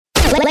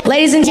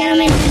Ladies and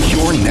gentlemen,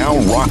 you're now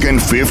rocking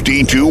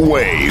 52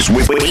 Ways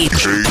with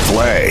DJ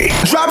Play.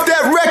 Drop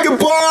that record,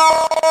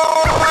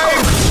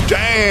 boy!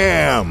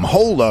 Damn,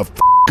 hold the f***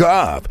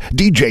 up.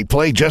 DJ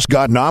Play just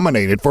got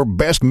nominated for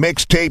Best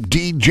Mixtape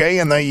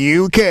DJ in the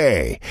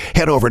UK.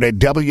 Head over to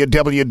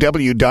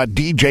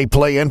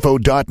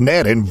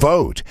www.djplayinfo.net and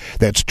vote.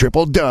 That's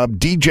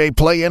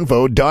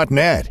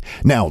www.djplayinfo.net.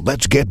 Now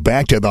let's get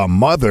back to the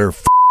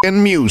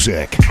mother-f***ing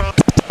music.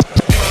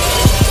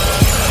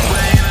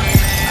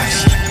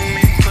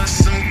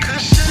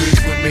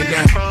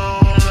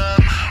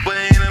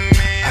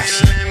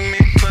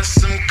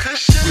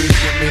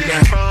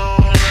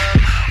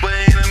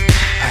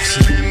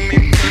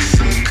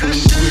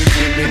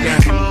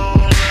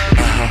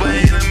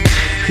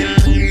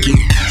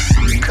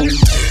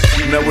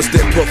 Now what's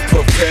that puff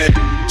puff pad?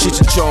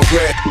 Cheech and Chong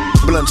grad,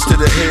 blunts to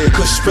the head,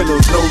 cush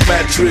pillows, no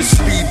mattress,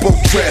 speedboat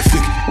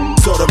traffic,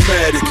 it's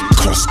automatic.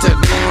 Cross that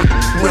line,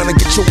 round and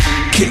get your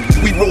kick.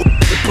 We roll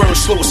the burn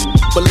slow as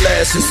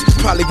molasses,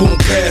 probably won't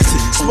pass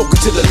it.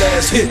 Smoking to the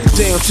last hit,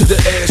 down to the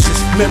ashes.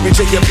 Mary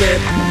J. Band,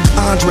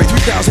 Andre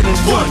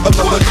 3001,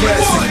 another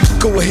classic.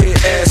 Go ahead,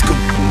 ask him.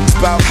 It's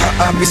about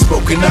how I be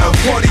smoking out.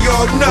 Party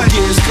all night,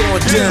 yeah, it's going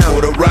down.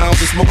 Quarter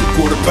rounds and smoke a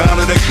quarter pound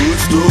of that good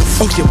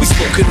stuff. Oh yeah, we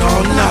smoking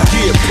all night.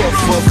 Yeah, puff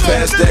puff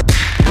past that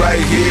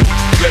right here.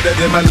 Better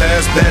than my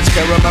last batch.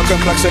 Caramel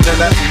complexion and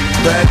that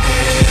bad.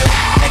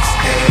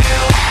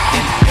 Exhale,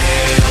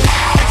 inhale,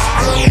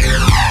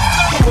 exhale.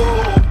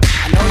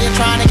 I know you're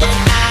trying to get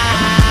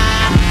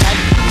high.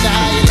 Like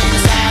how you lean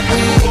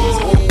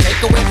sideways.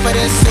 Make a way for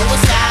this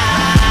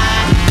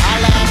suicide.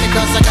 I laugh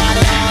because I got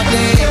it all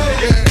day.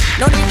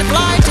 No need to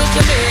fly to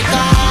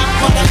Jamaica.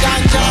 For the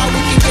ganja, we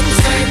can get the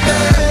same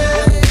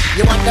thing.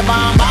 You want the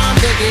bomb, bomb,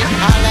 biggie?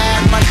 I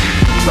laugh my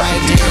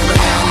right here in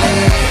LA.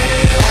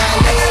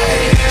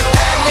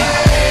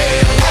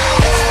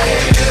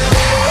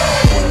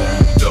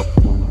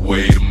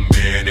 Wait a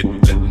minute,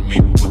 let me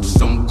put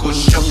some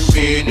kush up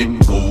in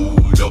it.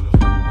 Hold up,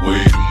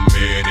 wait a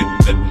minute,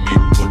 let me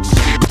put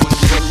some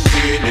kush up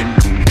in it.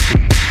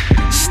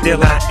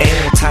 Still I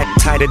am,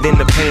 tighter than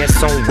the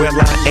pants on where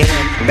I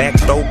am. Back,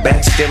 throw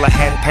back, still I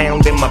had a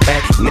pound in my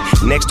back.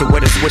 Next to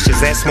where the swish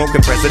is at,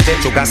 smoking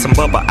presidential. Got some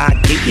bubba, I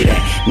give you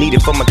that. Need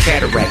it for my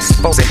cataracts.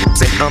 Folks and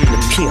I'm the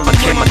pimp, I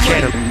can't my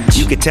cataract.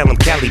 You can tell them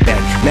Cali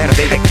back. Now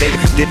they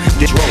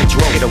this roll,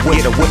 get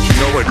away, you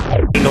know it.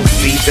 Ain't no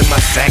seeds in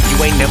my sack, you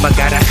ain't never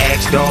gotta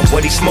ask, dog,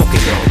 what he smoking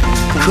on.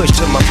 Kush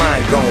to my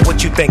mind gone, what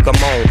you think I'm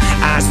on?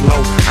 Eyes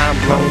low, I'm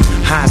blown,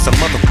 high as a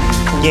mother.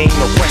 You ain't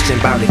no question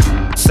about it.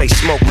 Say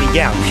smoke me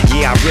out,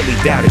 yeah I really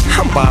doubt it.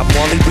 I'm Bob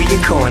Marley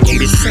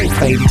reincarnated, same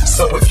baby.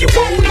 So if you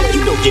want it,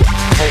 you don't get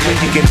homie,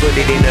 you can put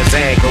it in a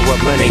bag or a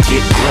blunt and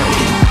get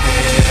blunted.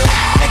 Inhale,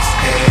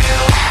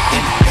 exhale,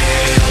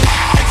 inhale,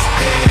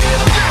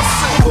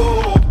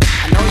 exhale.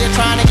 I know you're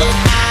trying to get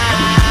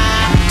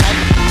high. Like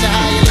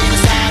how you lean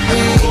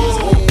sideways.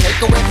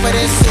 Take a whiff for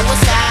this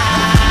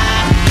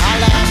suicide.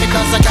 I laugh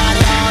because I got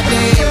it all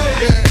day.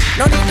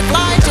 No need to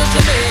fly to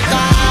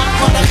Jamaica.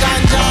 For the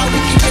ganja, we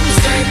can get the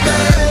same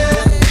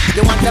thing.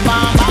 You want the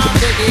bomb, bomb,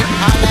 biggie? I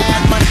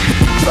laugh my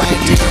right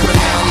here in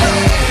LA.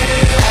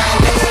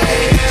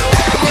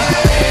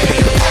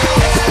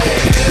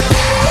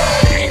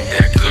 Ain't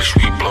that kush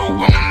we blow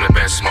on the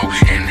best smoke?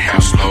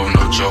 In-house low,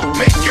 no joke,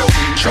 make your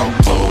choke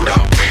hold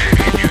up,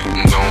 baby. You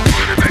can go and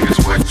put it back as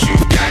what you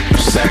got. You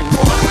sack,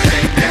 boy,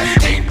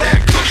 ain't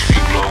that kush we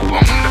blow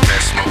on the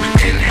best smoke?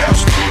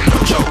 In-house low, no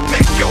joke,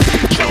 make your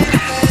choke.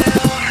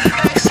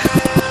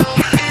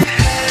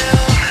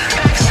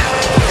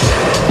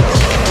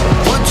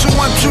 1, 2,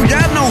 1, 2,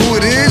 y'all know who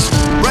it is.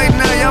 Right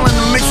now, y'all in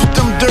the mix with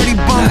them dirty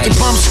bums, the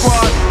Bum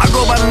Squad. I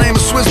go by the name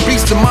of Swiss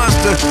Beats the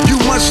Monster. You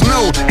must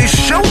know it's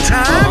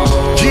showtime.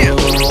 Yeah.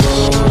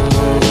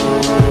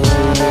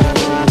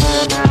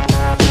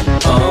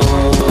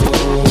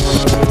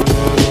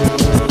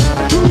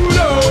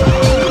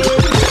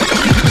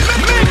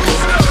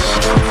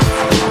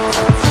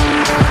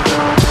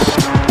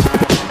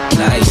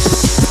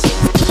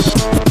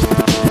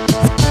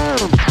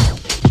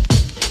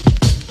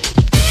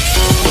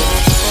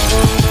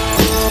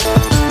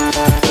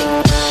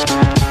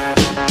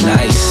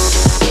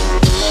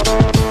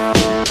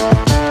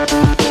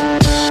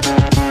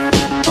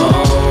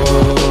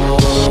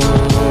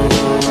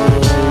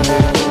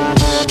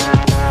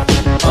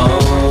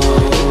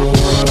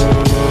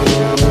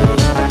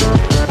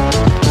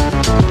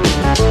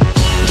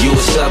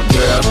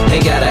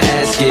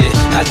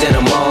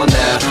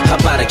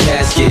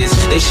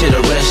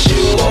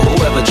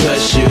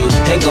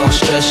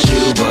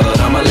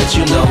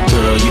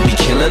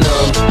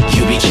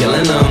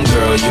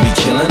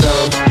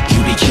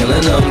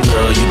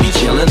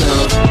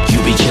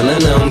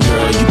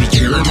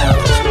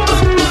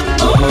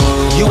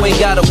 You ain't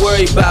gotta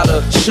worry about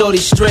her, shorty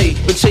straight.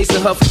 Been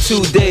chasing her for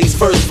 2 days,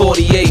 first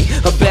 48.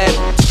 A bad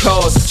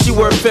cause, she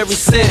worth every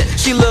cent.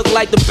 She look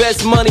like the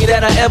best money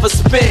that I ever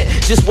spent.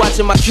 Just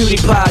watching my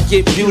cutie pie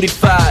get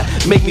beautified.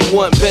 Make me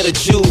want better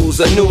jewels,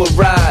 a newer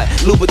ride.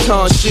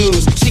 Louboutin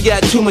shoes, she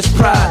got too much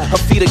pride. Her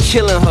feet are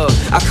killing her,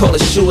 I call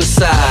it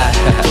suicide.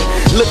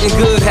 Looking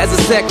good has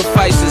its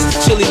sacrifices.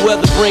 Chilly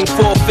weather bring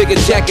 4-figure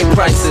jacket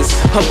prices.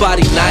 Her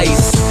body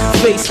nice,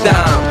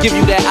 FaceTime, give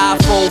you that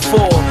iPhone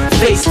 4,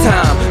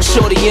 FaceTime.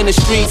 Shorty in the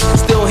streets,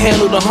 still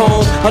handle the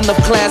home.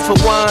 Enough class for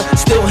wine,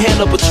 still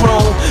handle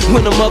Patron.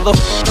 When the mother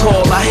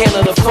call, I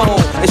handle the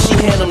phone, and she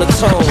handle the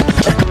tone.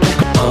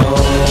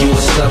 You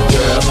what's up,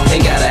 girl?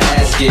 Ain't gotta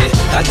ask it.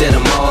 I did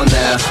them all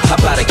now. How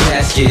about the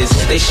caskets?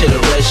 They should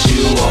arrest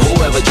you, or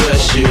whoever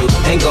dressed you.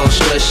 Ain't gon'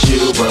 stress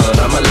you, but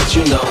I'ma let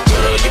you know,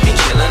 girl. You be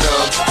killing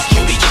them.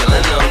 You be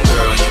killing them,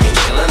 girl. You be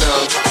killing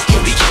them. You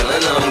be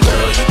killing them,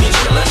 girl. You be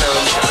killing them.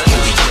 You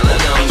be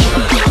killing them.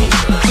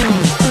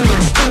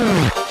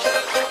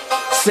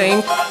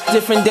 Same,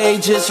 different day,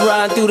 just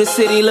ride through the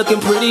city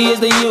looking pretty as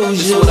the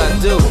usual.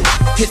 That's what I do.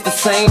 It's the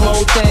same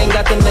old thing,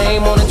 got the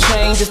name on the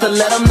chain just to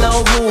let them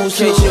know who's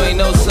who. In case you ain't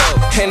know so.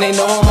 And they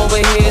know I'm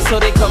over here, so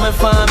they come and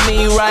find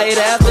me right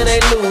after they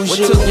lose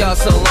you. What took y'all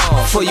so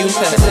long? For you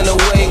passing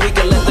away, we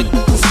can let the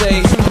say,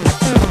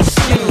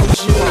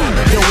 excuse you.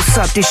 Yo, what's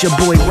up? This your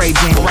boy Ray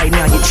J. Right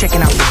now you're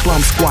checking out the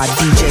Bump Squad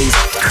DJs,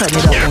 cutting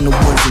it up on the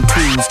ones and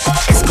twos.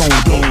 It's going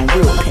down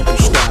real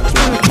pimpin' style,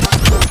 yo.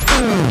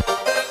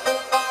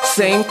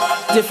 Same,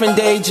 different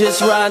day,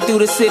 just ride through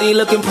the city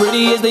looking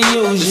pretty as the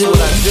usual. That's what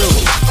I do.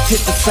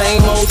 It's the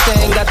same old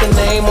thing, got the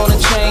name on the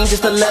chain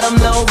just to let them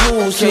know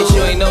who's who. In case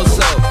you ain't know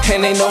so.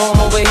 And they know I'm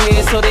over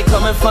here, so they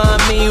come and find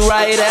me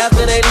right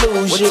after they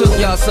lose you. What took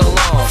y'all so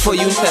long? For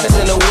you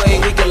passing away,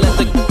 we can let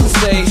the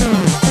say,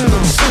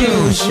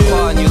 excuse you.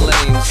 On you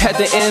lames. At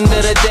the end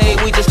of the day,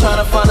 we just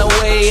tryna find a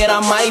way, and I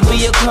might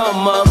be a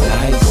come up.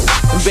 Nice.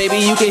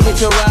 Baby, you can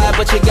hit your ride,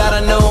 but you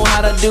gotta know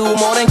how to do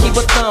more than keep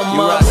a thumb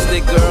up.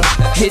 Rustic, girl.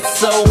 It's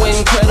so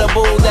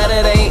incredible that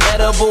it ain't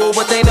edible,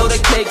 but they know the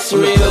cake's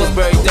real.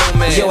 Pillsbury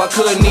Domain. Yo, I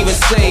couldn't even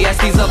say, ask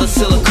these other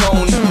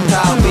silicone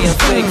how being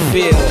fake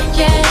feel.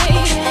 Yeah,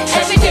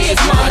 every day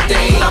is my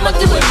day. I'ma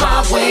do it my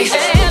way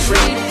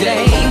every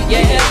day.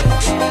 Yeah,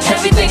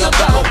 everything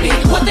about me,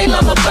 what they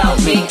love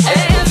about me,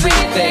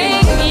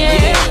 everything.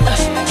 Yeah,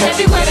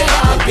 everywhere that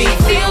I be,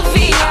 feel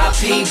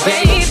VIP,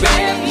 baby.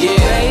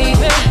 Yeah,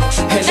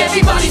 and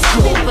everybody's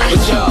cool, but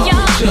y'all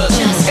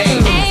just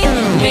ain't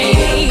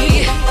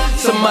me.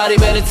 Somebody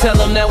better tell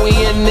them that we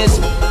in this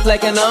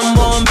like an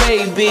unborn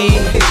baby.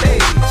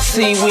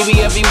 See, we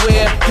be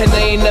everywhere, and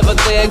they ain't never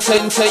there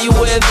until tell you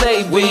where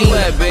they be. Where you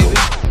at, baby?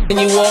 And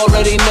you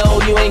already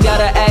know, you ain't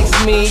gotta ask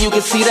me. You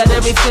can see that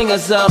everything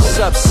is up,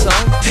 son.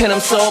 And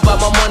I'm so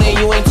about my money,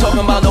 you ain't talking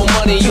about no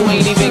money. You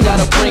ain't even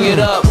gotta bring it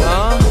up,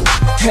 huh?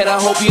 And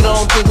I hope you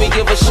don't think we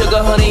give a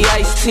sugar, honey,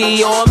 iced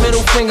tea, or a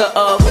middle finger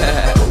up.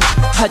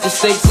 I just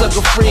stay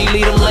sucker free,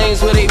 leave them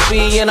lanes where they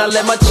be, and I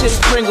let my chips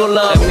sprinkle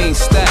up. That means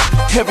stack.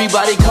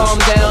 Everybody calm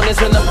down,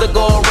 there's enough to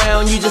go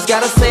around. You just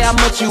gotta say how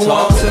much you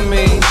want to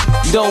me.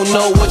 Don't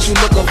know what you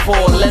looking for,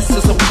 unless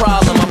it's a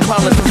problem. I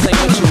promise this ain't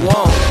what you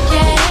want.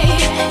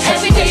 Yeah,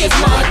 every day is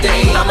my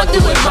day. I'ma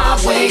do it my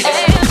way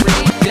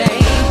every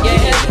day.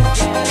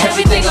 Yeah,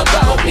 everything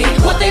about me,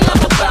 what they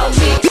love about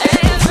me,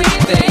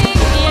 everything.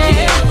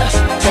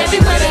 Yeah,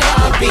 everywhere that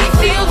I be,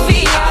 feel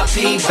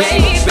VIP,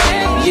 baby.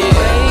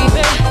 Yeah.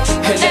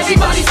 And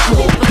everybody's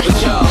cool, but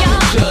y'all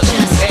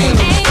just ain't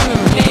me.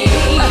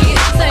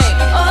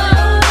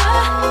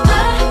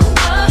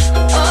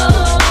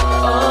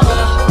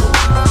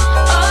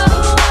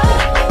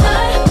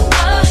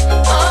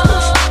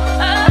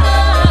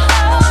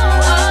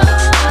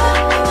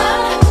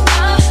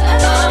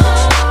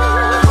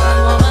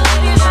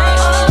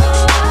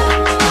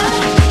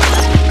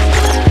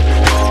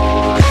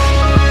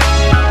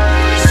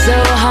 So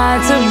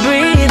hard to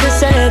breathe, they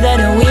say that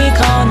we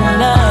call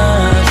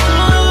love.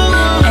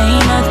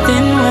 Ain't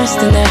nothing worse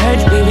than the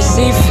hurt we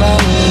receive from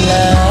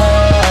love.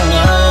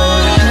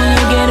 When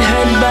you get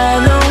hurt by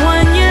the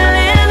one you're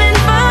living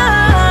for,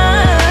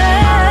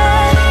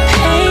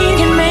 pain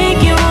can make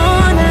you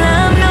wanna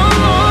love no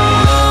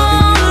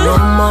more. No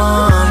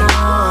more.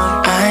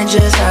 I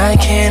just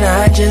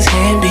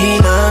can't be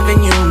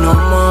loving you no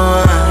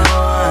more.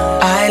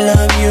 I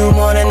love you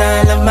more than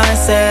I love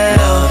myself.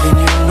 Loving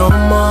you no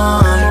more.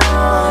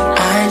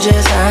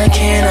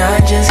 I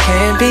just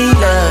can't be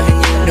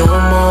loving you no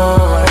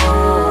more.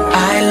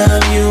 I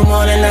love you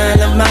more than I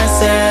love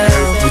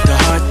myself. With the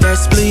heart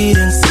that's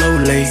bleeding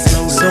slowly.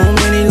 So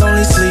many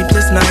lonely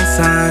sleepless nights.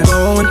 I'm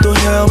going through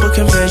hell but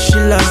confess she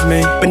loves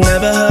me. But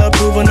never her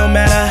approval no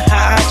matter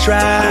how I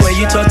try. The way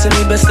you talk to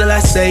me but still I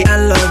say I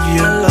love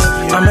you.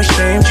 I'm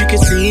ashamed you can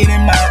see it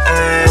in my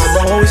eyes.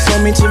 Mama always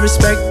told me to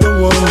respect the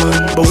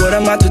woman. But what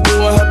am I to do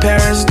when her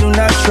parents do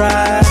not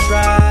try?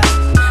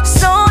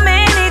 So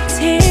many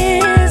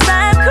tears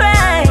I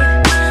cry,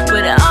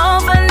 but all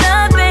for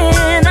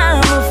nothing.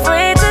 I'm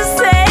afraid to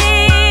say,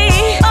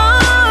 oh,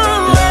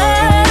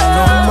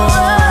 no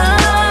more.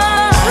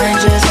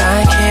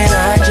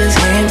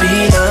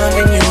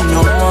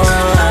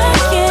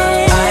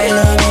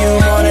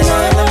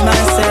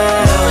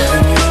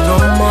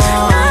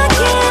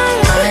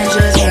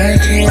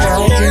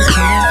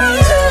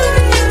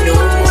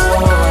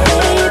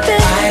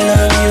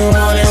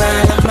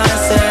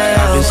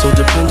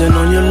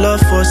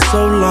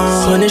 so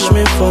long.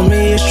 Punishment for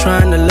me is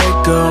trying to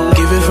let go.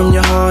 Give it from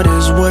your heart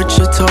is what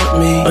you taught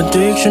me.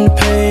 Addiction to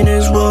pain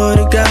is what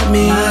it got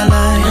me. My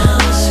life,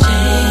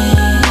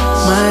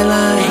 my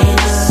life.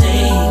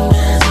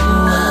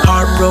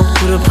 Heart broke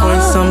to the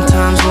point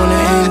sometimes wanna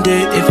end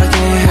it. If I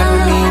can't have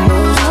it, mean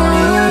most to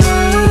me.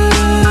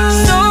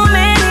 So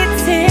many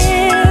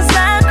tears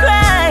I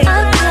cried,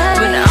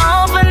 but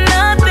all for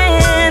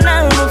nothing.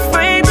 I'm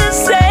afraid to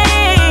say.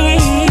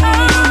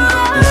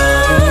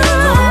 Loving you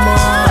no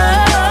more.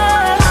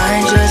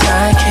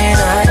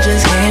 I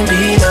just can't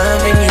be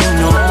loving you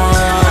no more.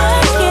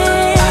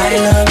 I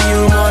love you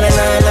more than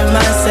I love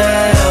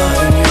myself.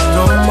 Loving you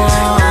no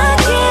more.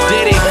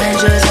 Did it? I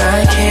just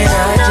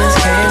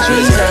can't be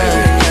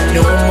loving you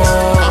no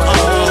more.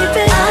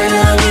 I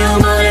love you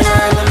more than I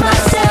love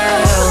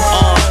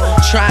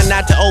myself. Try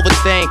not to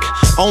overthink.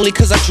 Only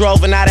cause I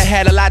drove and I done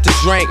had a lot to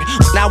drink.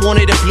 When I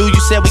wanted it blue, you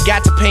said we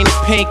got to paint it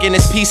pink. And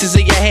there's pieces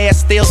of your hair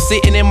still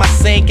sitting in my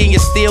sink. And you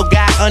still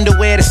got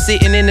underwear that's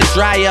sitting in the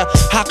dryer.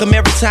 How come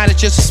every time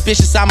that you're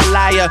suspicious, I'm a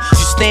liar?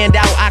 You stand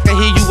out, I can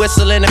hear you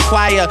whistle in the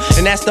choir.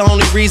 And that's the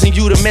only reason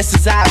you the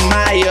missus I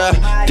admire.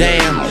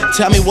 Damn,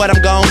 tell me what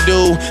I'm gon'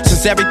 do,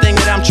 since everything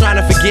that I'm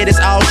trying to forget is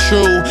all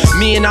true.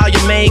 Me and all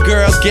your main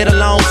girls get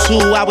along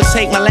too. I would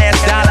take my last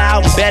dollar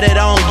out and bet it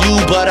on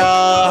you. But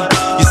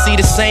you see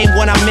the same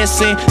one I'm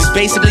missing is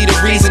basically the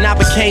reason I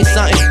became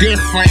something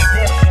different.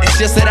 It's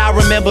just that I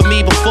remember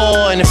me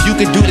before, and if you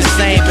could do the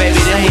same, baby,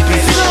 then we'd be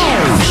for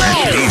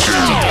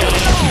sure.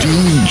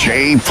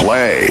 DJ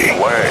Play.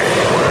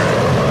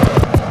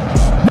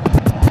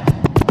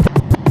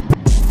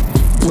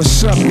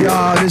 What's up,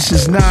 y'all? This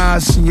is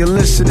Nas, and you're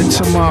listening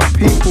to my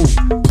people,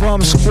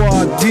 Bum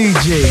Squad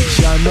DJs.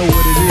 Y'all know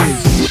what it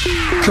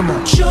is. Come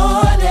on.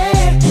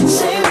 Jordan,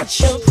 say what's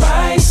your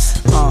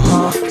price?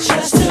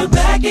 Just to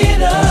back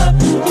it up,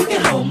 you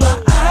can hold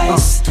my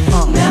ice.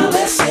 Now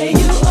let's say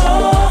you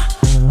owe.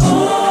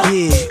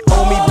 Yeah,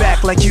 owe me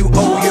back like you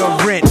owe your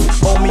rent.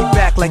 Owe me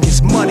back like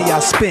it's money I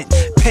spent.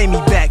 Pay me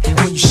back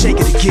when you shake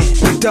it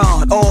again.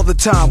 Don all the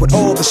time with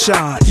all the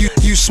shine.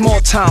 You small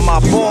time, I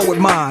ball with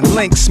mine.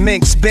 Lynx,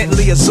 Minx,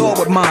 Bentley, Azor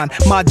with mine.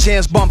 My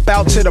jams bump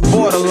out to the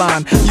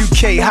borderline.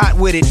 UK hot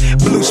with it,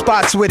 blue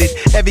spots with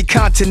it. Every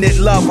continent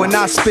love when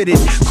I spit it.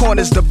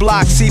 Corners the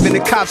blocks, even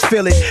the cops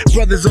feel it.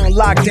 Brothers on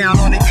lockdown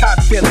on their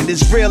cot feeling.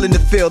 It's real in the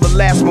field, the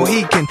last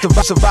Mohican.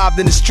 Survived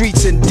in the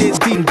streets and did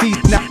deep.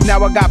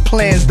 Now I got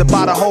plans to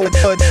buy the whole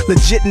hood.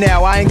 Legit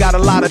now, I ain't got a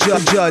lot of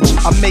judge.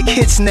 I make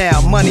hits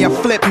now, money I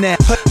flip now.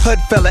 Hood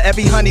fella,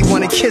 every honey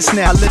wanna kiss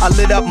now. I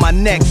lit up my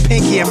neck,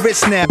 pinky and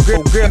wrist snap.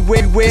 Girl,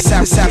 where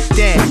South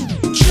damn.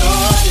 Jordan,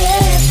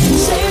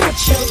 say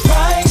what's your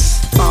price?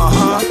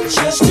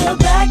 Just to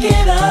back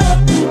it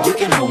up, you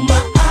can hold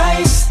my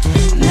ice.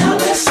 Now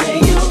let's say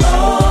you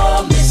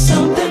owe me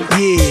something.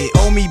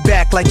 Yeah, owe me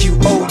back like you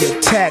owe your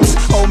tax.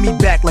 Owe me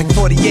back like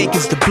 40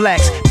 acres to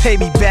blacks. Pay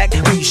me back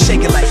when you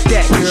shake it like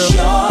that, girl.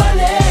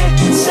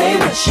 Jordan, say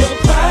what's your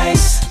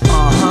price?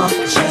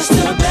 Just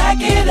to back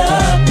it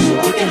up,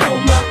 you can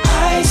hold my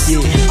ice. Yeah.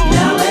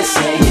 Now let's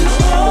say you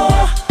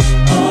owe.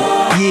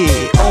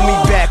 Yeah, owe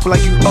me back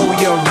like you owe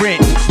your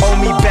rent. Owe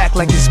me back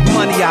like it's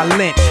money I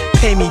lent.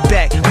 Pay me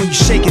back when you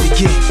shake it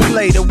again.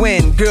 Play to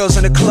win, girls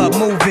in the club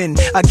moving.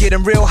 I get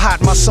them real hot,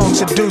 my songs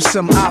seduce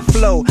them. I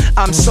flow,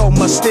 I'm so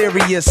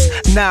mysterious.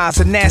 Nas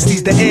and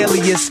Nasty's the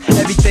alias.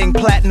 Everything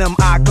platinum,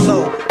 I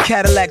glow.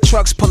 Cadillac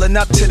trucks pulling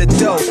up to the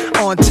door.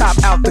 On top,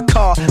 out the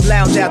car,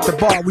 lounge at the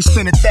bar. We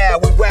spin it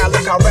down, we wild,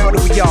 look how rowdy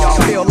we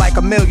are. Feel like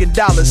 $1 million,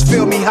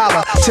 feel me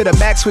holler. To the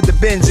max with the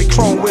Benz and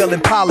chrome wheel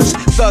and polish.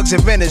 Thugs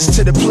and renters,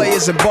 to the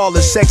players and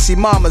ballers. Sexy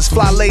mamas,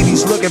 fly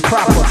ladies looking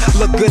proper.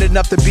 Look good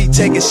enough to be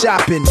taking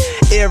shopping.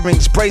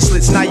 Earrings,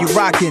 bracelets, now you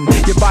rockin'.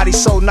 Your body's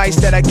so nice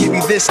that I give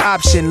you this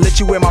option. Let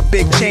you wear my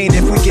big chain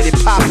if we get it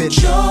poppin'.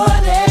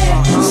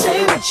 Jordan,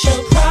 say what's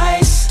your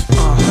price?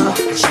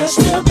 Just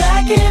to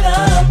back it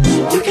up,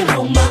 you can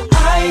hold my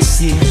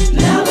ice. Yeah.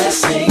 Now let's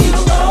say you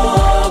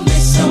owe me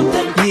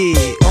something.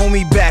 Yeah, owe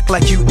me back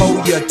like you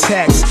owe your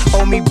tax.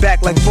 Owe me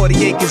back like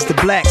 40 acres to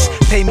blacks.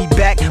 Pay me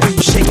back when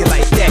you shake it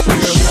like that,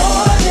 girl.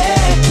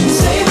 Jordan,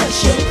 say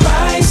what's your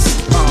price?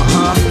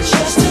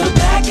 Just to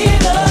back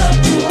it up,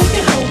 you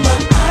can hold my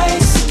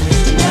ice.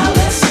 Now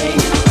let's say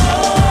you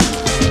owe.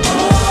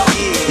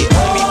 Yeah,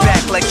 owe me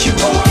back like you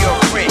owe your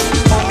rent.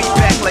 Owe me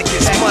back like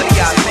it's money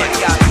I lent.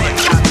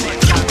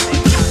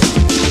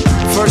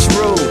 First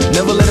rule,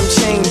 never let them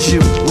change you.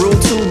 Rule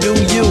 2, do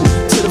you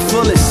to the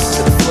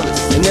fullest.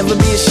 And never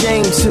be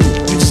ashamed to.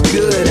 You just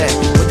good at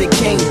what they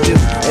can't do.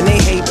 And they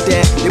hate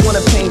that. They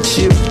wanna paint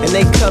you and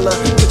they color,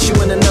 put you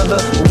in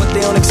another. But what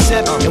they don't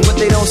accept and what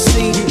they don't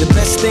see, the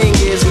best thing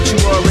is what you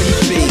already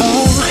be.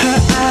 Oh,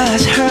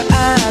 her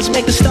eyes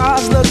make the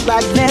stars look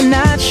like they're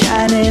not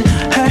shining.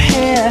 Her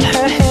hair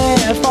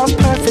falls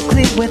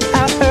perfectly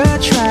without her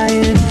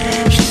trying.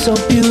 She's so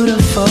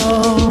beautiful,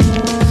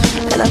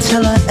 and I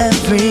tell her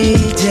every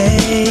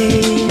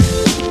day.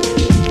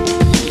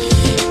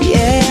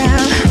 Yeah,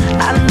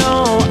 I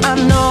know,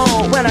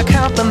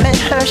 compliment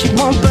her, she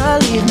won't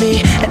believe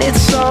me. And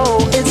it's so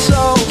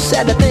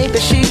sad to think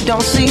that she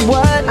don't see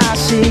what I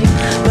see.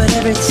 But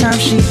every time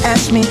she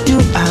asks me, do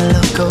I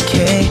look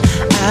okay?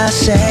 I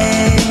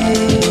say,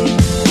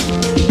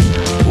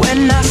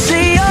 when I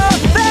see your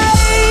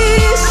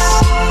face,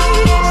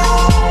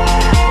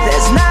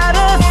 there's not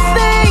a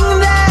thing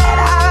that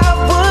I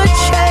would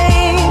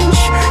change.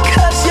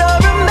 'Cause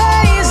you're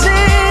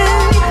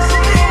amazing,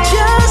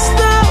 just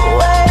the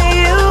way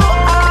you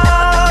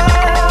are.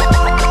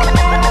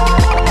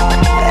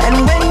 And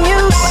when you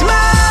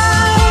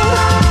smile,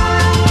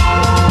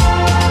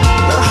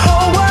 the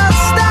whole world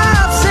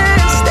stops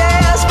and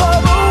stares for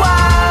a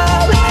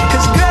while.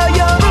 'Cause girl,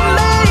 you're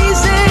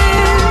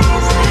amazing,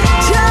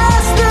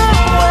 just the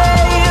way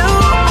you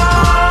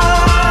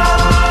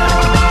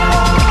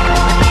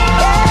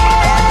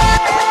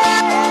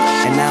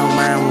And I don't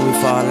mind when we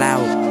fall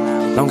out,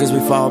 long as we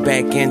fall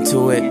back into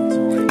it.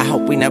 I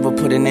hope we never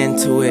put an end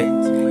to it,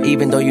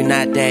 even though you're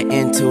not that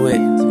into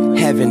it.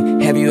 Heaven,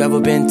 have you ever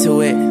been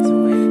to it?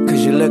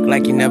 'Cause you look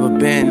like you never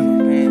been.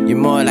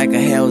 You're more like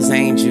a hell's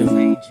angel.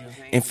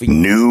 And for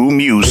New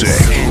music.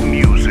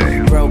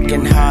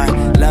 broken heart,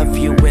 love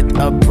you with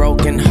a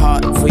broken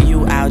heart. For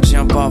you, I'll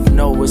jump off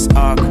Noah's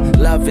Ark.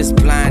 Love is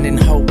blind and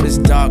hope is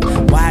dark.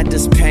 Why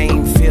does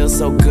pain feel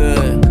so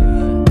good?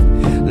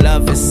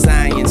 Love is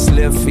science,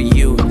 live for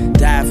you,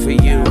 die for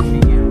you,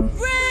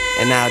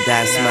 and I'll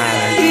die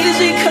smiling.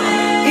 easy come,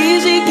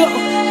 easy go.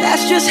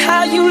 That's just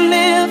how you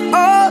live.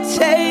 Oh,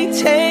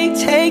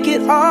 take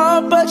it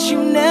all, but you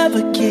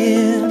never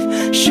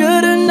give.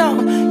 Should've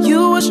known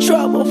you was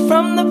trouble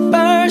from the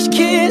first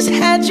kiss.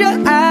 Had your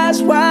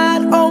eyes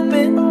wide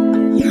open.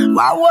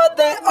 Why were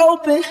they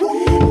open?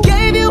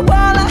 Gave you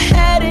all I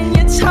had and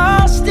you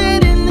tossed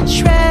it in the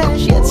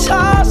trash. You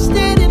tossed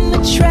it in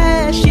the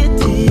trash, you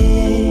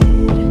did.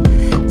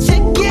 To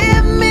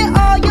give me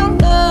all your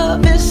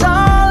love is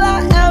all I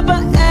ever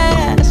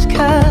ask.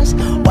 'Cause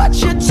what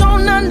you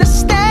don't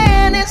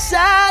understand is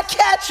I'd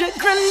catch a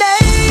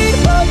grenade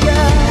for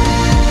ya.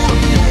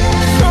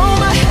 Throw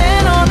my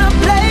hand on a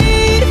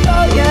blade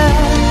for ya.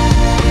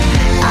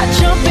 I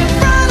jump in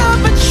front of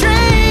a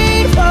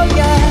train for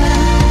ya.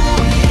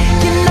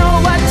 You know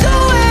I'd do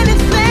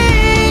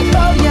anything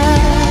for ya.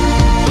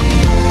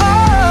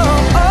 Oh,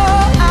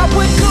 I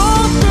would go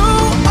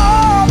through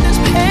all this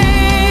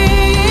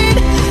pain.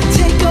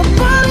 Take a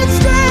bullet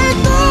straight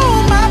through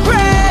my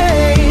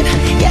brain.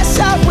 Yes,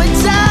 I would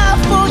die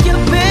for you,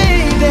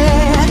 baby.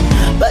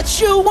 But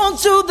you won't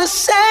do the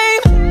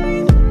same.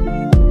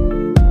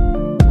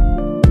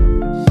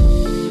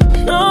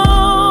 No,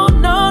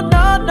 no,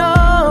 no, no.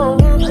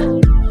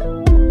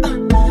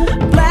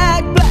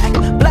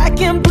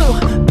 Black and blue.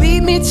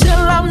 Beat me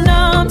till I'm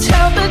numb.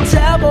 Tell the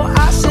devil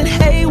I said,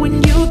 hey, when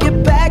you get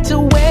back to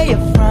where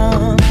you're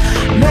from.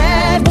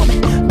 Bad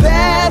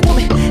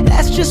woman,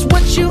 that's just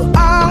what you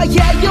are.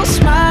 Yeah, you'll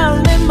smile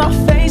in my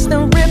face,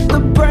 then rip the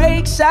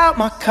brakes out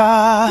my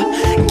car.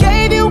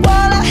 Gave you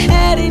all I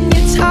had and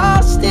you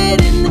tossed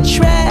it in the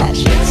trash.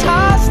 You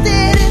tossed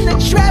it in the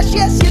trash,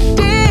 yes you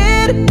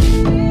did.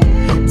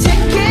 To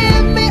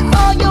give me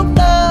all your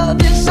love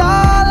is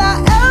all I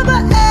ever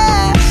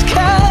ask.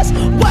 'Cause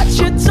what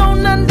you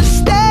don't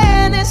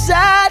understand is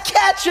I'd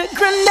catch a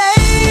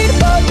grenade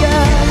for ya.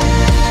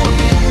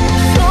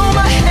 Throw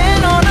my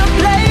hand on a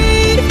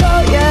blade for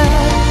ya.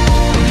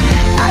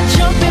 I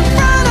jump in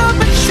front of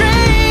a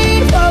train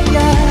for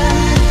ya.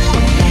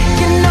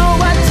 You know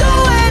I'd do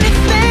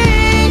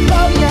anything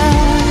for ya.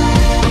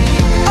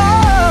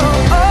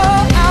 Oh,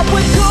 I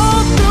would go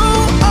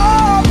through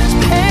all this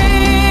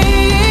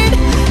pain.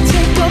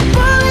 Take a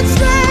bullet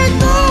straight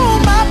through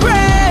my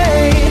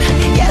brain.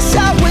 Yes,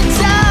 I would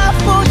die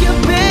for you,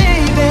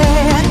 baby.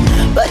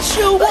 But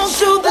you won't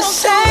do the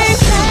same.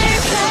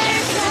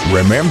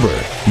 Remember,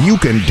 you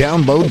can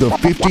download the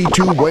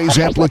 52 Ways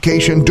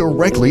application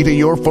directly to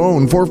your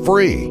phone for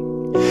free.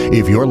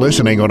 If you're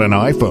listening on an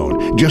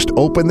iPhone, just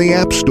open the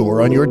App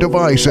Store on your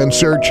device and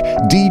search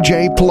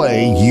DJ Play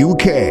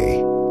UK.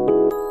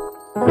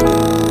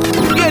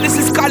 Yeah, this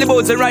is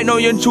Calibodes, and right now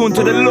you're in tune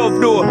to the Love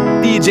Door,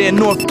 DJ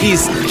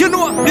Northeast. You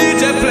know what?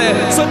 DJ Play.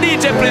 So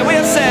DJ Play, what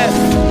you say?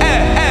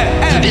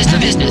 The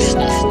business.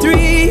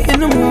 3 in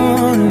the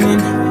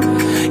morning,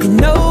 you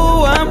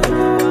know I'm.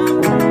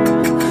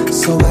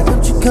 So why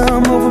don't you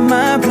come over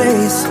my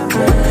place?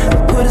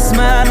 Put a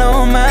smile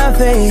on my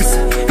face.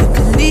 You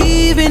can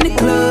leave in the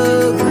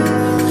club.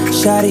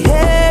 Shawty,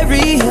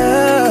 hurry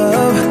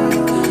up,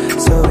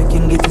 so we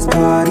can get this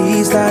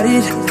party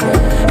started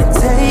and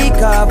take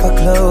off our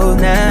clothes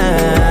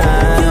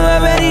now. You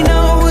already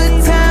know what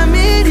time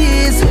it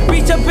is.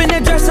 Reach up in the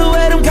dresser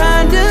where them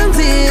condoms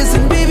is.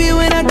 And baby,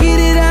 when I get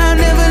it, I'll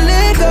never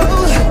let go.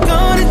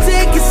 Gonna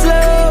take it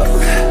slow.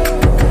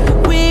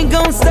 We ain't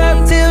gon' stop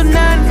till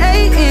 9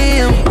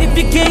 a.m. If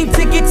you can't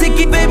take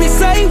it, baby,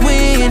 say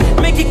when.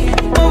 Make it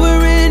over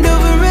and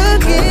over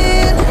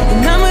again.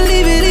 And I'ma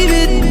leave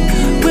it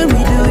when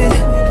we do it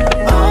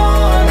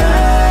all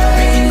night.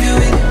 We can do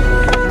it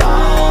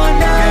all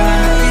night. Girl,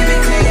 I'ma give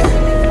it to you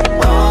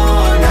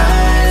all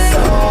night.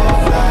 So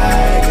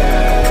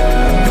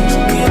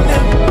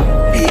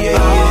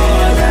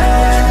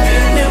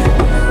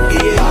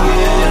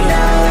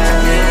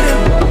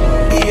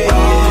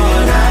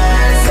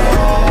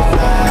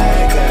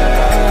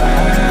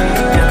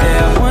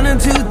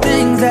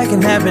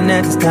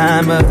at this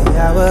time of the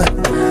hour.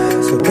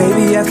 So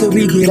baby, after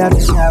we get out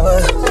the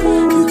shower,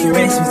 you can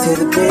race me to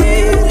the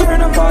bed.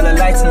 Turn up all the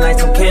lights and light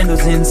some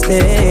candles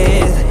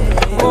instead.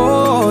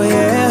 Oh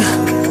yeah,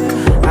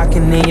 I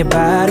can hear your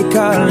body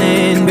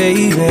calling,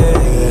 baby.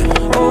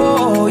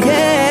 Oh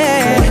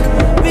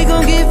yeah, we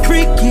gon' get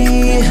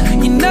freaky,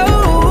 you know.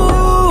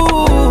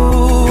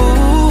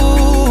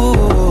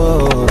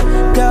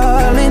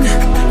 Darling,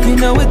 you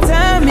know what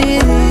time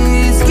it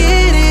is.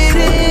 Get it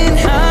in,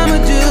 I'ma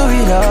do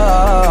it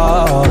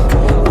all.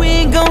 We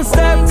ain't gon'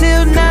 stop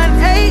till 9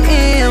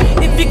 a.m.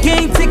 If you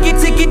can't take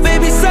it,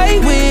 baby, say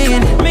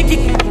when. Make it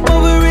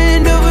over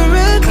and over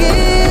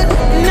again.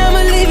 And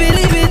I'ma leave it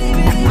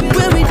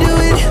when we do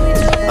it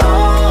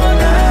all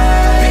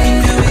night. We can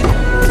do it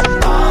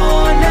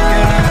all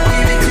night.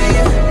 Give it to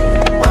you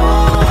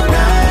all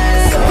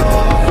night. So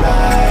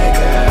fly,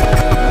 girl.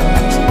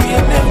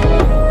 Get them,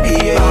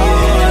 yeah,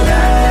 all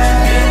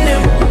night. Get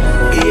them,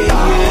 yeah,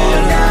 all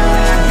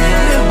night. Get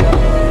them,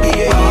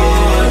 yeah,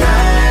 all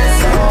night.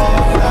 So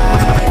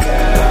fly,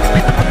 girl.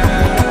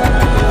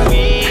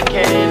 We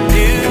can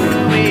do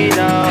it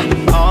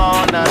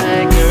all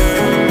night,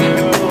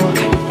 girl.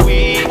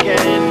 We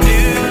can do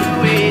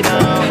it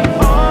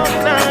all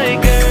night,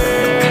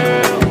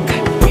 girl.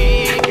 We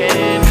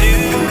can do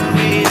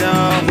it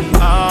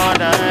all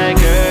night,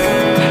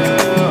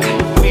 girl.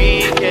 We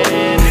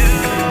can do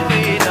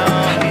it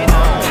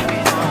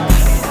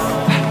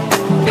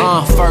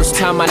First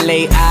time I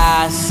lay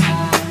eyes,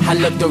 I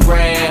looked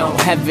around,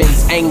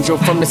 heaven's angel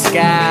from the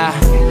sky.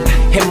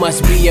 It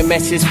must be a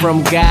message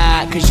from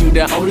God, cause you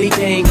the only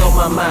thing on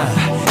my mind.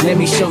 Let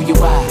me show you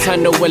why.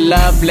 Tunnel with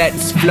love,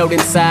 let's float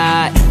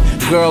inside.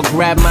 Girl,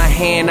 grab my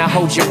hand, I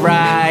hold your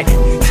ride.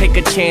 Take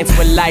a chance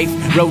with life,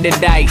 roll the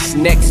dice.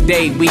 Next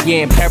day, we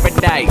in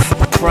paradise.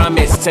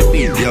 Promise to be.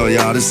 Yo,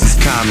 y'all, this is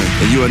Common,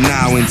 and you are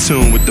now in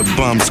tune with the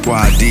Bum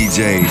Squad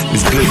DJs.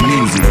 It's good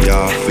music,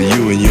 y'all, for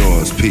you and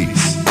yours.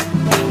 Peace.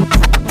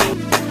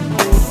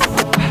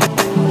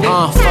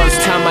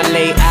 First time I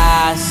lay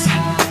eyes,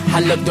 I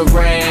looked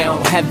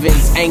around,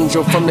 heaven's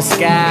angel from the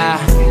sky.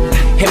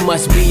 It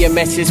must be a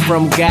message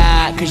from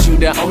God, cause you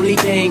the only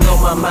thing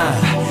on my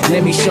mind.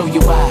 Let me show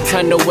you why.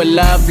 Tunnel with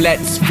love,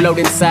 let's float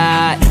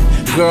inside.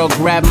 Girl,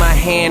 grab my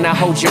hand, I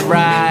hold your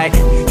ride.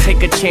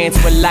 Take a chance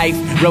with life,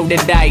 roll the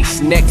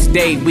dice. Next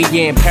day, we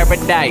in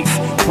paradise.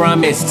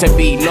 Promise to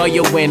be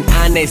loyal and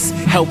honest.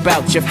 Help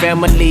out your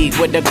family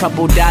with a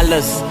couple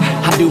dollars.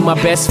 I do my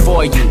best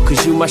for you,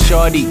 cause you my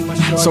shorty.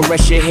 So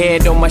rest your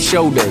head on my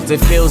shoulders, it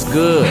feels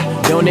good,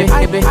 don't it,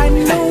 baby? I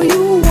know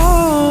you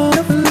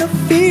wanna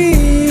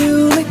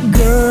feel it,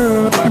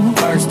 girl.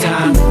 First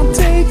time. Don't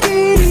take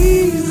it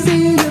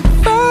easy.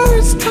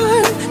 First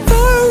time.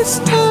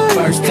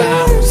 First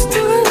time.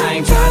 I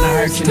ain't tryna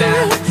hurt you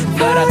now,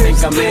 but I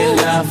think I'm in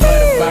love for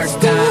the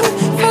first time.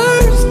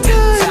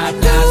 Top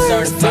down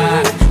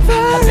certified.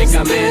 I think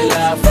I'm in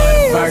love for the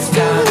first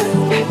time.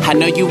 I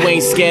know you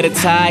ain't scared of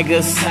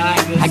tigers.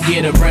 I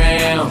get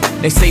around.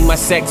 They say my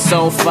sex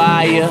on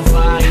fire.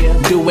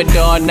 Do it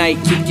all night,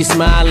 keep you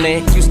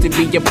smiling. Used to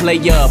be a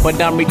player,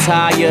 but I'm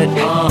retired.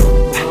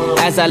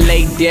 As I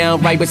lay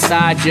down right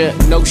beside you,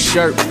 no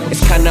shirt.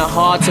 It's kinda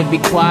hard to be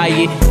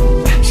quiet.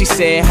 She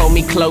said, hold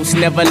me close,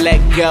 never let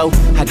go.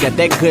 I got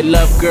that good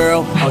love,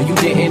 girl. Oh, you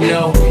didn't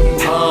know.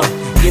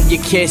 Give you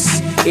a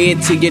kiss, ear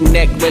to your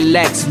neck,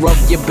 relax, rub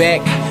your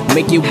back,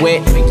 make it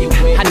wet.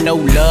 I know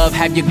love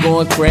have you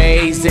going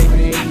crazy,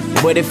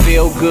 but it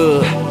feel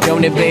good,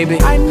 don't it, baby?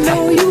 I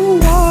know you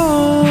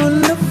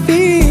wanna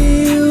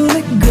feel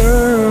it,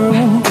 girl.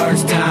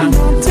 First time.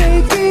 Don't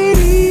take it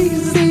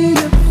easy.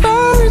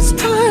 First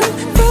time.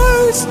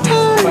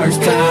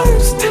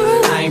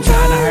 I ain't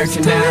tryna hurt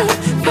you now,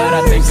 but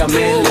I think I'm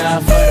in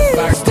love for the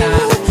first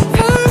time.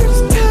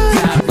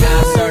 Top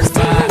down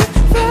certified.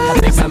 I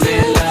think I'm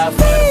in love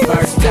for the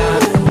first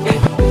time.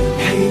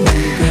 Hey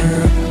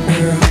girl.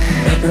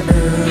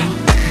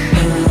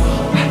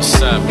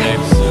 What's up,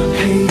 baby?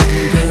 Hey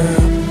girl.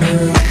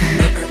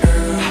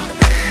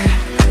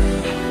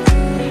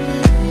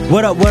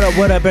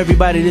 What up,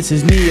 everybody? This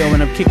is Neo,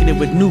 and I'm kicking it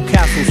with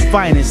Newcastle's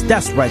finest.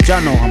 That's right,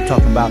 y'all know who I'm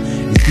talking about.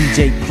 It's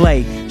DJ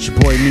Play. It's your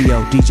boy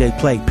Neo, DJ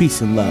Play.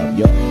 Peace and love,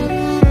 yo.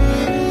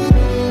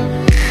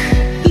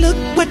 Look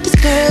what this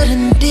girl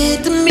done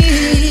did to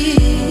me.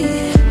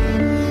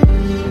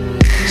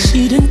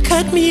 She done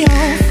cut me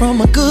off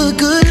from a good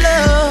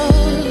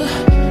love.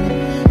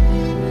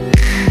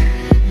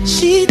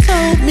 She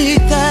told me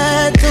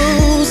that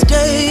those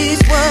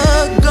days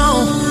were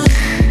gone.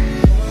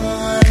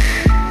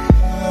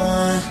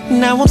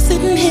 Now I'm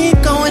sitting here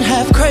going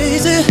half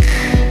crazy,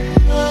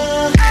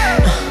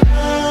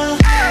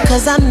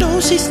 'cause I know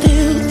she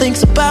still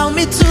thinks about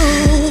me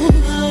too.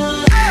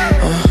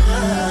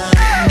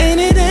 And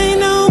it ain't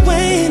no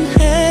way in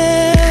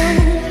hell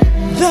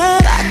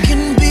that I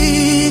can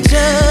be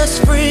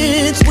just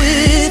friends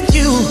with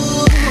you.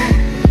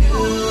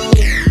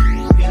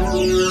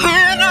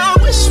 And I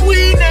wish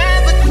we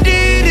never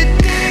did it.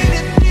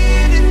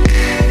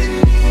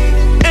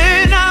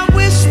 And I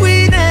wish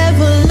we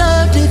never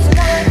loved it.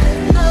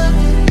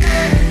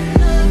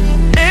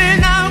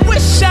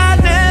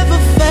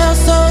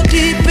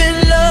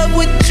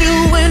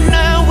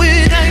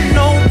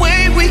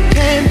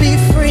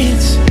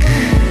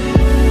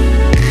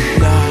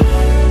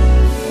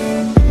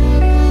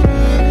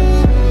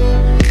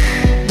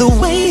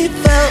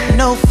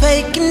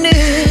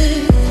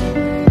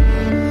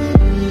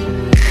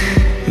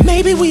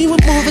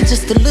 moving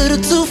just a little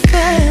too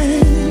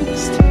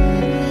fast.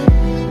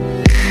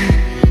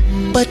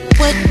 But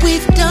what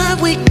we've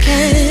done, we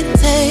can't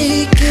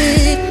take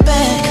it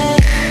back.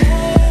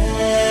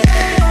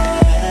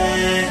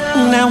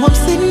 Now I'm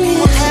sitting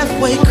here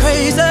halfway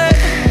crazy,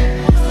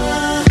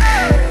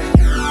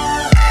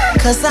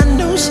 'cause I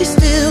know she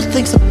still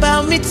thinks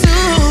about me too.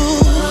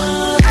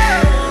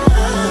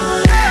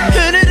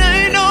 And it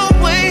ain't no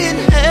way in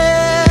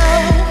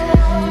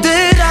hell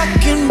that I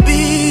can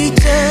be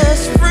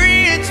just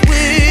friends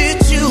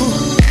with you.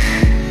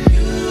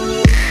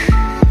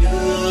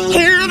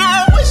 And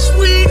I wish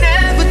we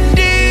never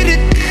did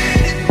it.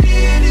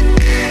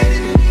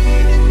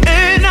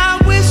 And I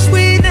wish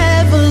we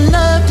never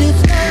loved it.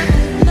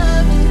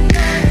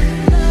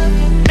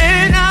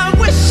 And I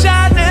wish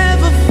I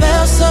never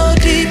felt so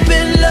deep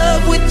in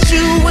love with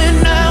you.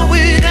 And now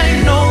it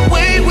ain't no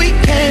way we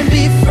can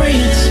be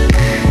friends.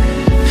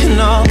 And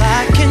all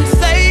I can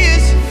say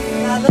is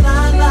la la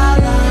la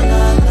la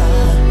la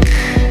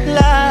la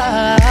la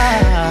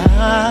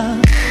la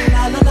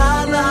la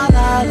la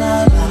la la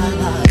la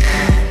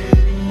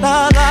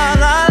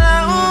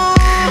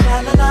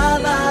la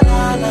la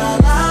la la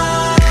la.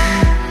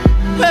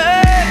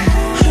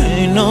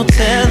 Hey, ain't no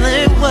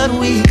telling what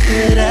we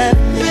could have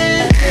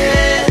been.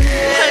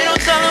 Ain't no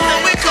telling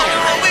where we go,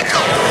 where we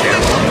go.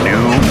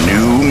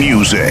 New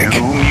music.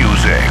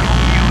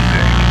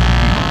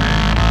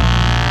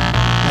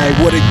 Hey,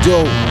 what it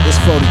do? It's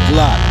 40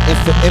 Glock.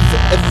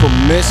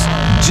 Infamous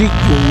Jeep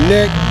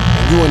Unique.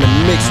 And you in the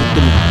mix with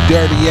them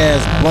dirty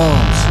ass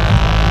bums.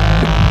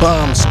 The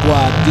Bomb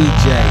Squad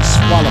DJ,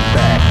 Swallow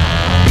Back.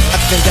 I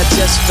think I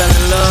just fell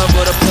in love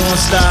with a porn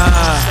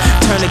star.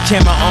 Turn the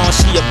camera on,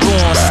 she a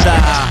porn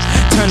star.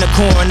 Turn the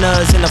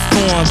coroners in a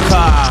foreign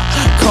car.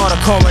 Call the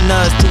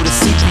coroners through the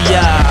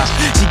CPR.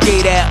 She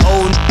gave that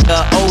old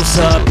nigga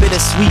Osa.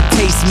 Bittersweet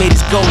taste made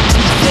his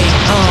goatee faint.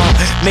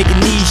 Make a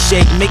knee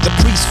shake, make a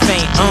priest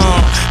faint.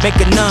 Make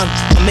a nun,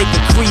 make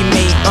a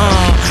cremate.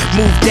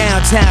 Move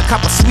downtown,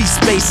 cop a sweet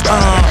space.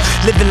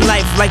 Living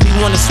life like we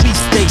want a sweet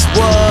space.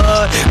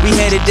 What? We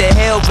headed to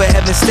hell for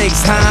heaven's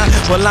sakes, huh?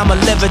 Well, I'ma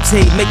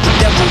levitate, make the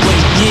devil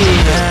wait,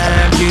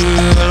 yeah. Have you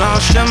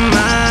lost your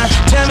mind?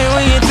 Tell me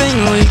when you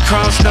think we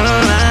crossed the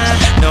line.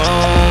 No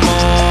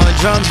more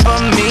drugs for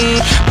me.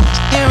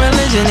 Your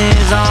religion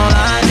is all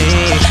I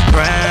need.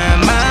 Grab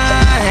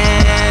my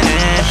hand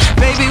and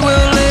baby,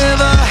 we'll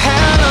live a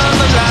hell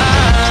of a life.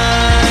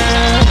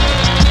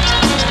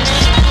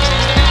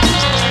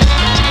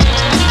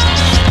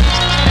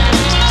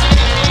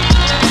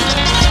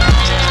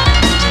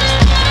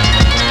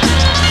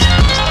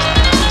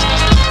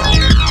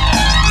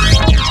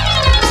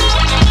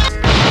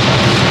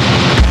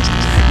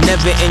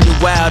 Never in your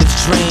wildest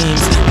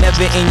dreams,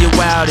 never in your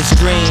wildest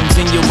dreams,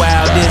 in your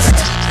wildest.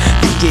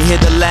 You can hear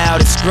the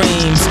loudest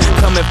screams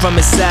coming from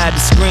inside the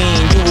screen.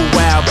 You a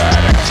wild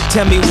rider.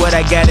 Tell me what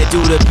I gotta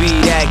do to be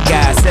that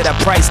guy. Said her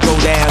price go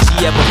down,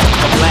 she ever fuck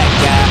a black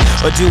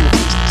guy or do it.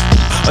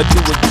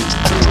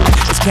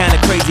 It's kinda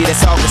crazy,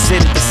 that's all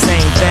considered the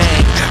same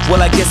thing.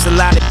 Well, I guess a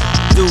lot of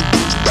do.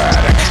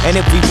 And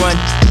if we run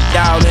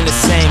all in the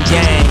same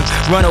gang,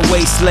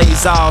 runaway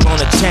slaves all on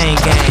a chain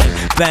gang.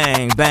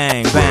 Bang,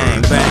 bang,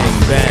 bang, bang,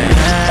 bang.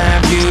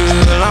 Have you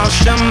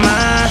lost your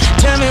mind?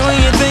 Tell me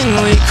when you think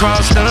we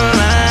crossed the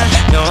line.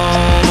 No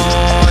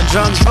more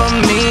drugs for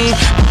me.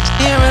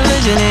 Your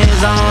religion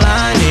is all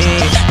I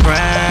need.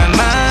 Grab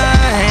my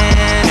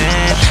hand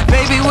and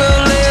baby,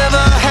 we'll live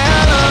a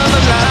hell of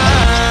a life.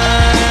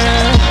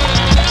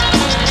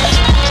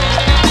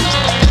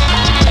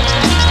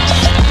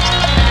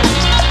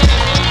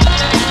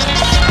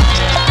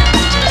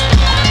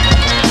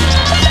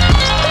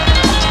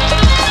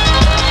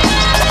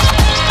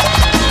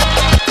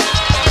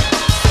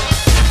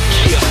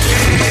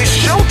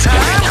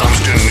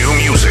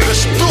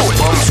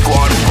 Bomb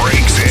Squad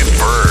breaks it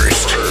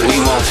first. We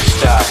won't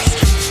stop.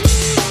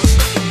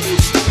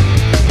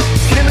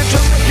 Can I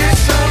jump get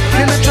some?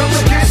 Can I jump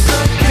get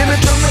some? Can I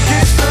jump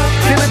get some?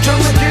 Can I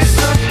jump get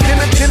some? Can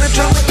I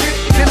jump get?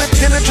 Can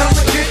I jump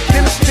get?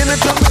 Can I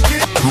jump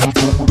get?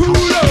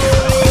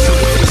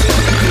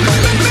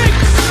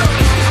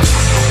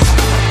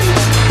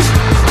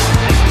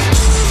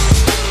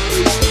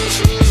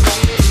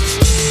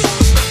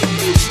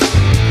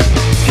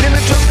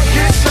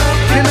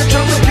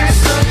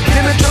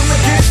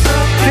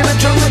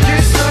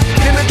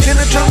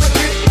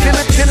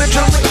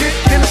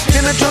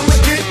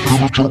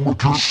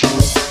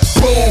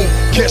 Boom,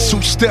 guess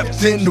who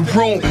stepped in the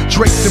room?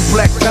 Draped in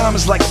black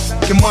diamonds like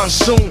a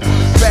monsoon.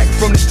 Back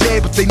from the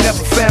dead, but they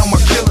never found my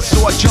killer.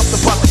 So I jumped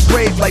up out the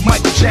grave like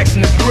Michael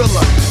Jackson and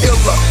Thriller.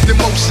 Iller than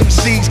most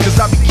MCs, cause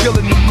I be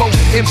killing the most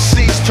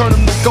MCs. Turn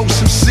them to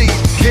ghost MCs.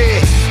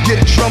 Yeah,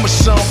 get a drummer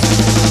some.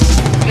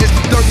 It's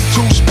the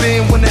 32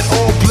 spin when that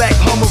all black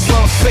Hummer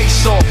run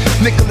face off.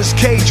 Nicolas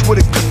Cage with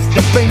a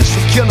I'm famous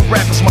for killing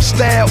rappers. My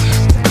style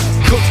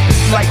cooked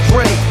like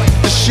Ray.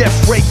 The Chef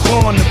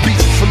Raekwon, the beats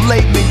of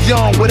filet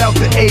mignon without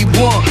the A1.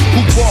 Who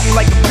walk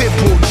like a pit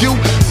bull? You?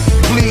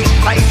 Please,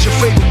 I eat your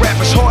favorite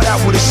rapper's heart out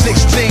with a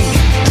 16.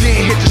 Then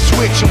hit the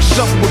switch, I'm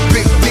something with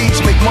big beats.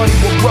 Make money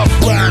with rough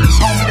riders,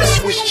 homie, that's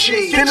Swiss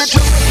cheese. Can the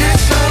drummer get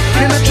some?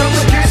 Can the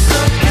drummer get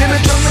some? Can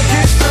the drummer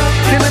get some?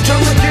 Can the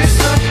drummer get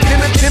some? Can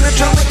the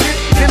drummer get?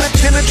 Can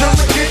the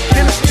drummer get?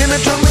 Can the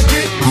drummer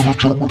get?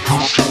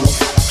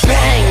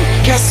 Bang!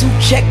 Guess who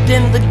checked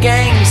in the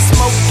game?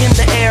 Smoke in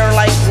the air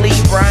like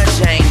LeBron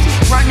James.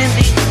 Running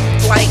the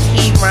like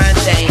he Ron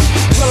Dane.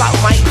 Pull out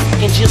my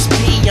and just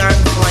pee on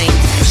flames.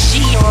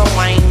 She on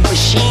Wayne, but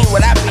she ain't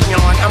what I be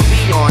on. I'm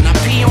beyond. I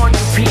pee on you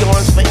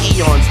peons for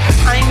eons.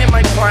 I'm in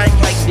my prime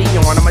like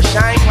Dion. I'm a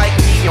shine like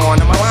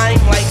neon. I'm a line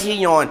like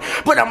Heon.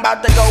 But I'm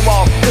about to go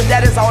off, cause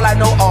that is all I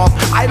know of.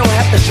 I don't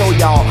have to show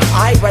y'all,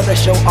 I'd rather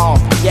show off.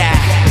 Yeah,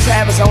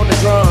 Travis on the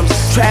drums,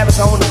 Travis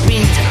on the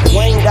beat.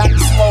 Wayne got the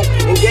smoke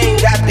and Game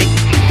got the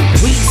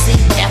we see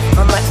F,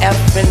 I'm a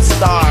F&,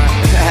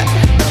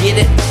 get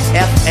it?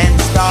 F&, and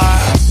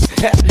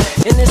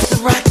it's the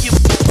rock you,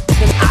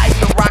 and I,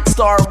 the rock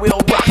star, will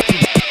rock you.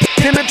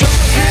 Can the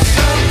drummer get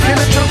some? Can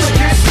the drummer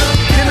get some?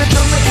 Can the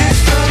drummer get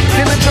some?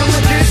 Can the drummer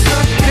get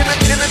some? Can the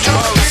drummer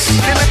get some?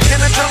 Can the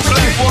drummer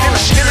get some?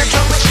 Can the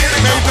drummer get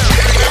some?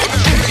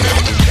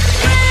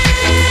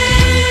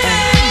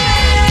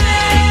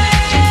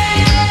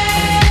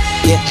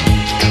 Yeah.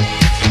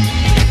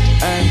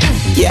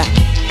 Yeah. Yeah.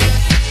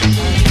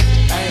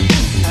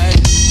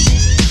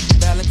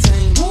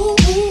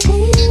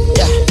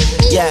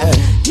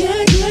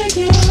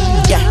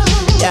 Yeah.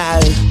 Yeah.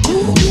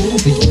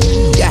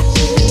 Yeah.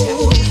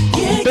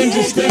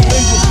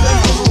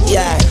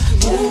 Yeah.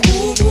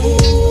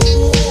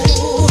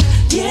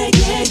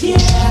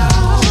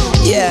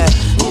 Yeah.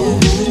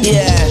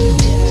 Yeah.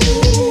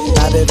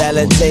 Bobby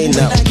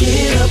Valentino. When I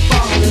get up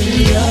all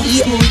in ya, we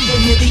can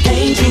hear the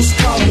angels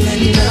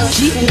calling us.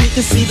 And we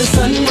can see the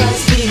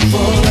sunrise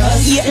before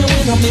us. Yeah. And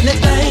when I'm in that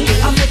thing,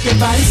 I make your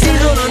body say,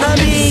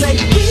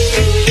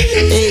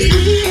 hey.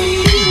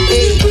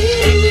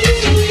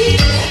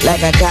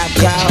 Like a cop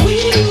call.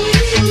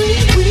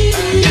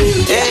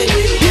 Hey.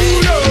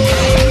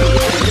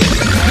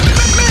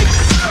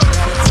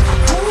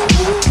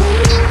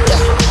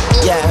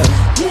 Yeah.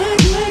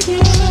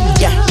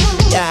 Yeah.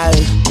 Yeah.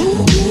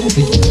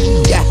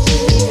 Yeah.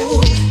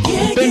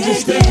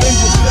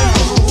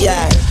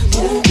 Yeah.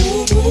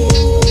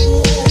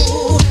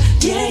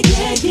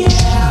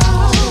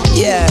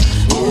 Yeah.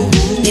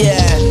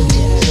 Yeah.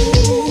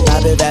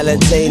 Bobby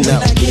Valentino.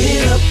 When I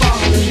get up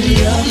all in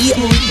ya, we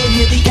can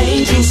hear the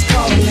angels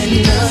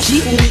calling us.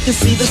 And we can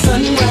see the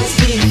sunrise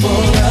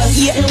before us.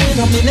 Yeah. And when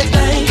I'm in that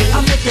thing,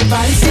 I make your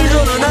body say,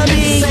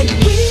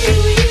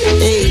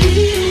 hey.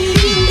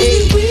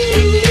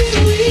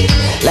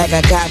 Like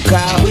a cop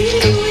call.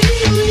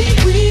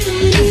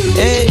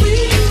 Hey.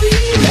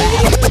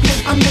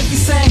 I make you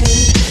say.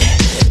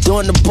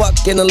 Doing the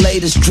buck in the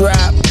latest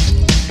drop.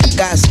 I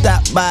got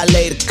stopped by a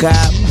lady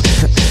cop.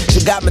 She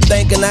got me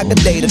thinking I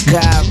could date a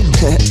cop.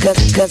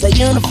 Cause her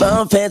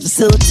uniform pants were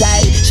so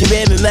tight. She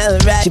read me my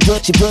right. She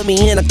put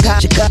me in a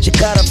cop. She cut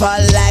off all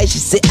the lights. She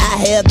said I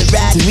have the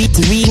right to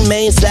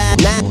remain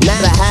silent.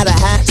 Not a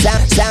hot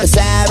sound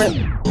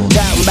siren.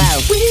 Talking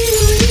about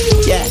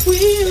yeah.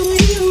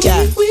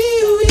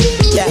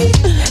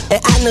 And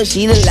I know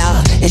she the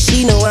law, and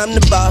she know I'm the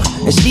ball,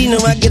 and she know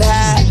I get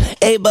high,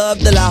 above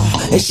the law,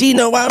 and she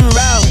know I'm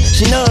raw.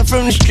 She know I'm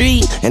from the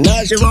street, and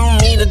all she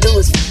want me to do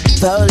is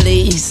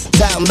police.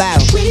 Talking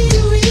about when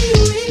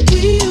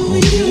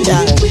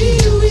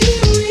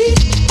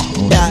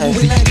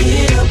I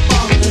get up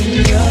all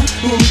in ya,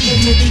 we can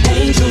hear the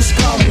angels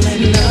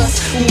calling us.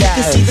 We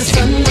can see the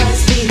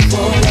sunrise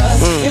before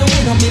us. And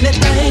when I'm in that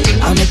thing,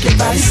 I make your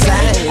body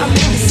say, I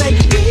make you say,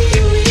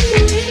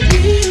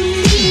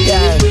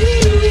 yeah.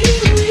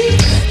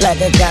 Like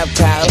a cop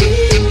call.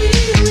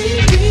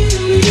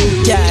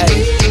 Yeah.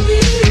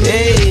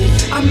 Hey.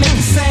 I make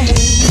you say.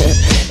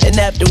 And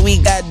after we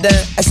got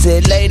done, I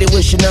said, lady,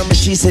 what's your number?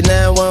 She said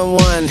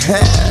 911.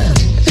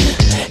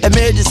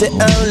 Emergency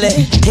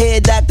only.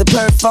 Head doctor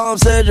perform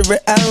surgery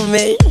on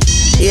me.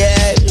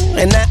 Yeah,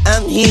 and now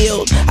I'm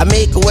healed. I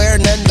make her wear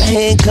nothing but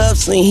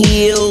handcuffs and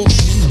heels.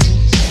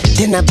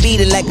 Then I beat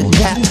it like a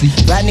cop.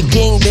 Rodney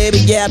King, baby,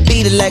 yeah, I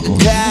beat it like a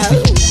cop.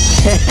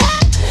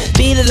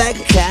 Beat it like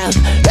a cow.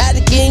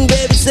 Rodney King,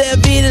 baby, said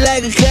beat it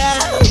like a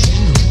cow.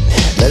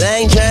 But I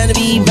ain't trying to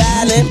be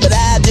violent, but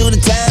I do the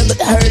time.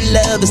 But her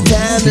love is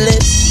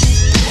timeless.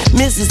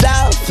 Mrs.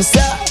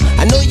 Officer,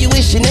 I know you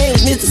wish your name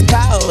was Mrs.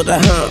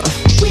 Calder,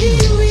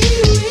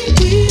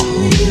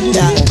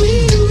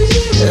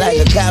 like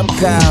a cop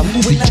call.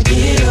 When I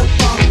get up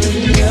all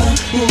in ya,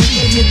 we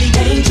can hear the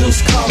angels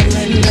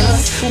calling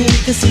us. We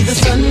can see the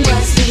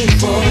sunrise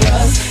before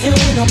us. And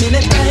when I'm in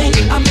that thing,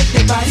 I make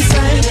that body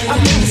say, I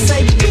make it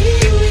say,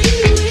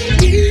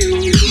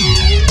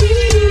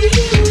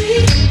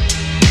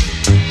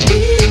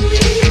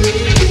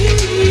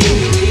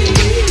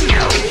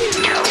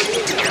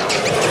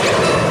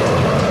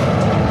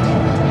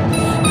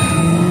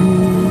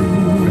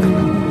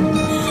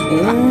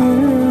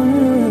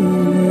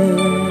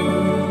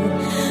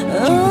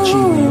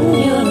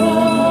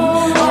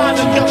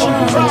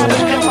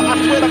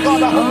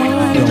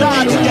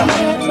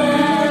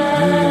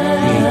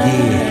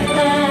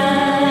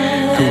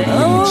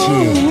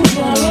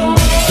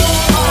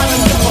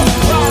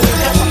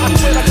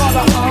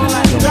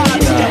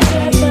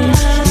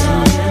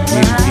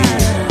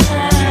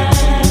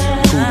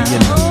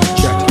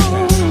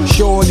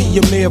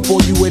 I'm there for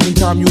you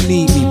anytime you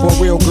need me. For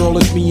real, girl,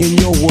 it's me in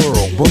your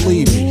world.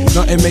 Believe me,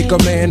 nothing make a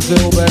man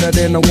feel better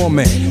than a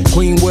woman.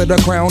 Queen with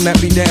a crown that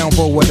be down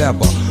for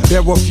whatever.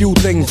 There are few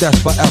things that's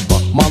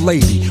forever. My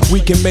lady, we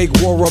can make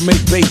war or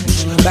make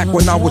babies. Back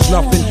when I was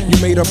nothing, you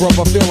made a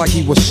brother feel like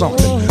he was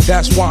something.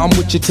 That's why I'm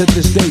with you to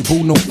this day,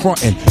 boo, no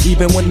frontin'.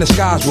 Even when the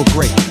skies were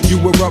gray, you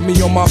would rub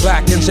me on my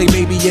back and say,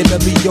 baby, it'll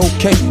be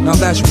okay. Now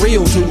that's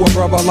real to a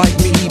brother like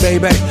me,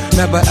 baby.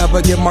 Never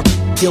ever give my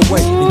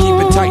away and keep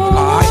it tight,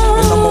 alright?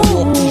 And I'ma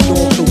walk these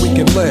doors so we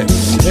can live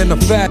in a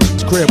fat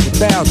crib with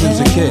thousands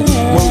of kids.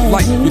 Word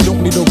life, you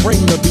don't need a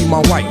ring to be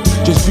my wife.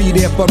 Just be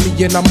there for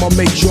me and I'ma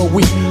make sure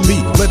we be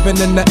living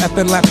in the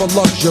effing lap of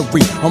luxury.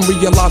 I'm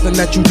realizing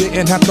that you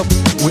didn't have to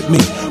with me,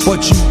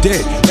 but you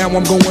did. Now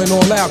I'm going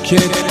all out,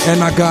 kid,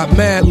 and I got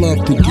mad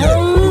love to give.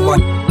 You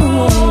like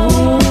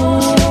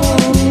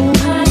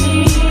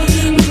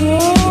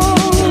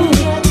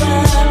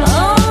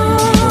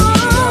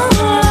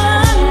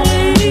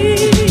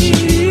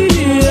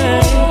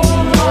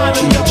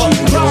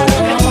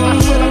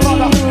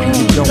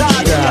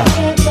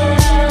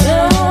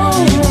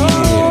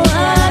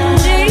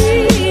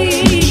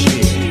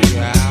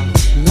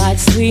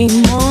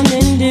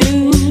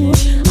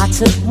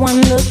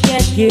one look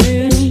at you,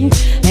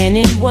 and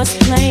it was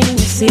plain to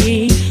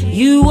see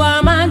you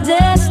are my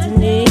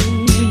destiny.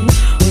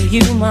 With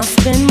you must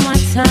spend my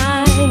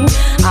time.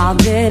 I'll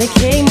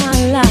dedicate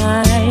my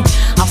life.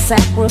 I'll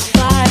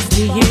sacrifice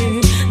to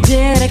you.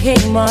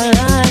 Dedicate my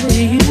life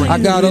to you. I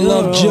gotta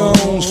love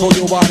Jones for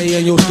your body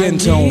and your skin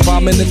tone.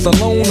 5 minutes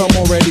alone, I'm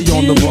already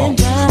on the road.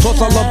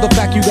 Plus I love the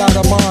fact you got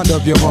a mind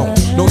of your own.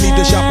 No need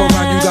to shop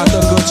around, you got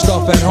the good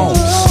stuff at home.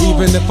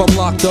 Even if I'm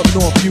locked up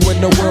north, you in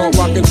the world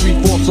rocking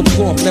 3/4 of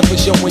cloth, never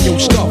showing your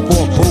stuff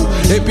off, boo.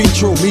 It be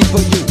true, me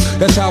for you,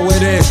 that's how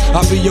it is.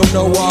 I be your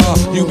Noah,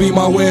 you be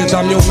my Wiz,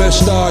 I'm your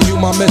Mister, you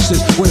my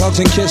Missus, with hugs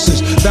and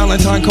kisses,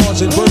 Valentine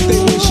cards and birthday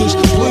wishes.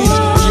 Please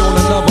be on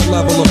another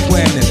level of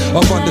planning,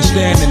 of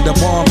understanding the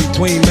bond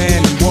between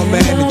man and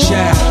woman and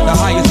child, the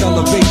highest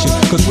elevation,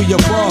 cause we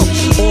above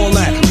all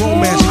that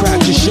romance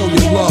crap, just show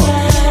your love.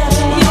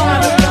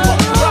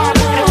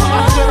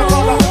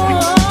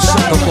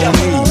 Suck up on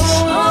these.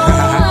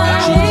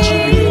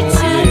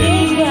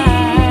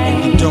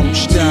 Don't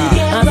stop.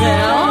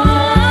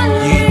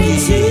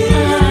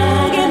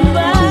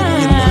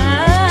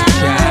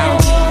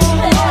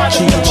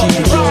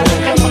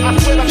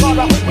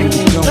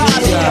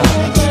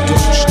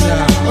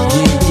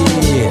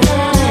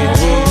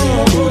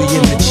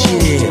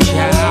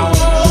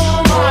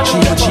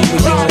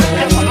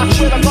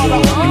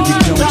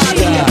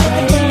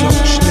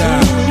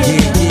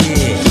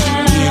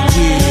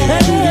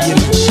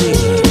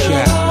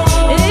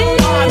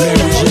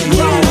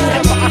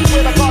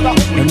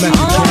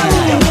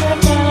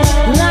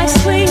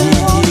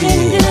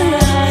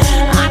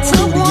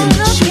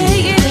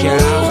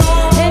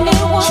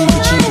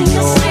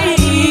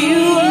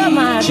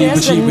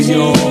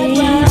 Chiba,